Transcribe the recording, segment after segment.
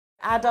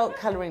Adult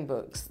colouring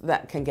books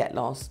that can get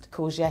lost.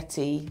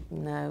 Courgette,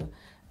 no.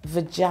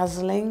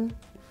 Vajazzling,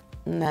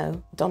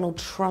 no. Donald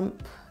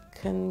Trump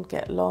can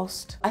get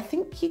lost. I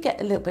think you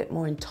get a little bit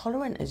more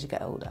intolerant as you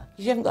get older.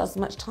 You haven't got as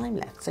much time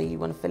left, so you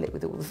want to fill it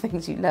with all the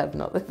things you love,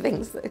 not the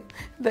things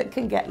that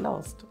can get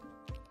lost.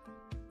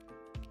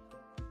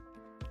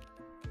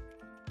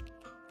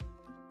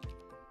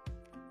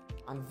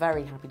 I'm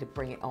very happy to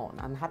bring it on.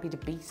 I'm happy to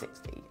be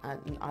 60.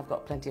 I've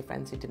got plenty of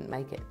friends who didn't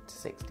make it to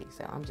 60,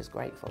 so I'm just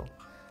grateful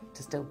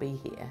to still be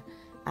here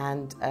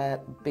and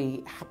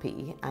be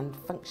happy and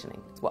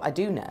functioning. What I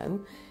do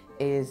know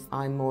is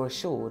I'm more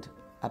assured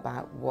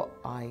about what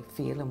I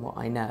feel and what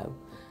I know,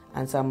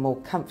 and so I'm more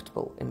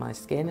comfortable in my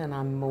skin and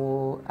I'm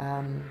more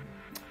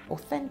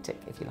authentic,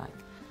 if you like.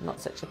 I'm not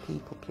such a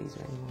people pleaser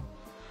anymore.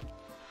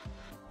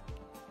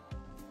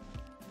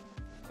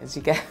 As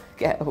you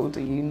get older,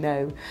 you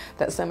know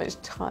that so much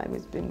time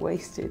has been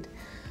wasted.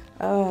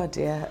 Oh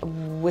dear,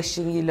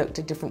 wishing you looked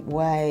a different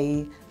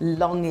way,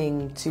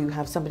 longing to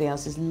have somebody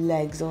else's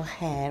legs or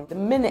hair. The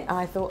minute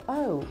I thought,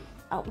 oh,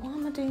 what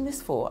am I doing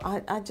this for?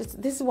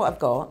 This is what I've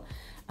got.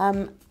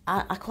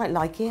 I quite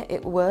like it,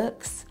 it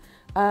works.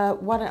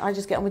 Why don't I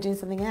just get on with doing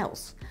something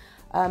else?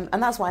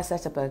 And that's why I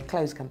set up a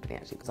clothes company,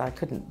 actually, because I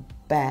couldn't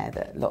bear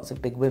that lots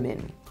of big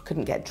women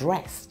couldn't get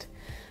dressed.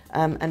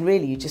 And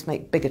really, you just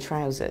make bigger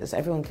trousers.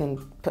 Everyone can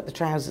put the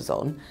trousers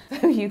on.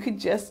 You could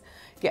just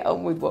get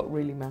on with what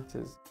really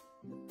matters.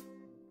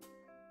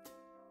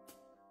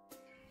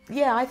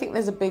 Yeah, I think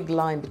there's a big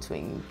line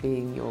between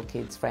being your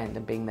kid's friend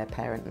and being their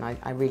parent, and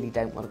I really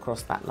don't want to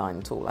cross that line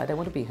at all. I don't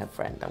want to be her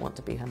friend, I want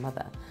to be her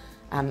mother.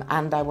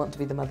 And I want to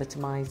be the mother to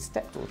my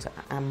stepdaughter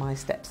and my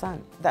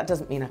stepson. That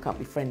doesn't mean I can't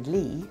be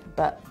friendly,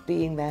 but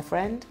being their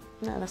friend,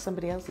 no, that's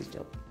somebody else's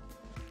job.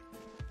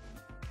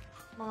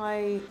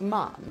 My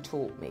mum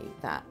taught me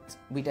that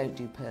we don't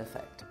do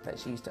perfect, that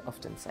she used to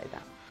often say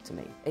that to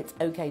me. It's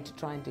okay to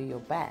try and do your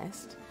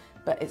best,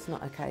 but it's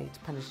not okay to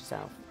punish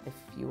yourself if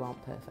you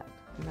aren't perfect.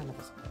 None of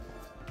us are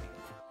perfect.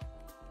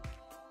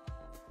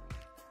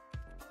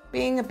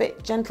 Being a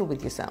bit gentle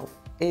with yourself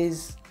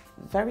is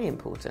very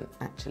important,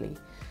 actually,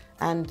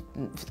 and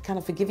kind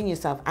of forgiving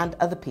yourself and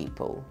other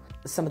people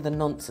some of the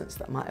nonsense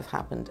that might have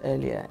happened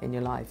earlier in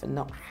your life and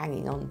not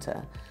hanging on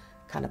to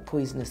kind of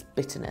poisonous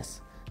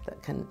bitterness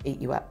that can eat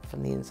you up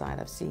from the inside.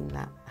 I've seen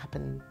that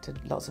happen to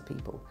lots of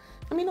people.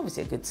 I mean,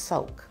 obviously a good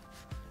sulk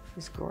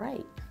is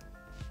great.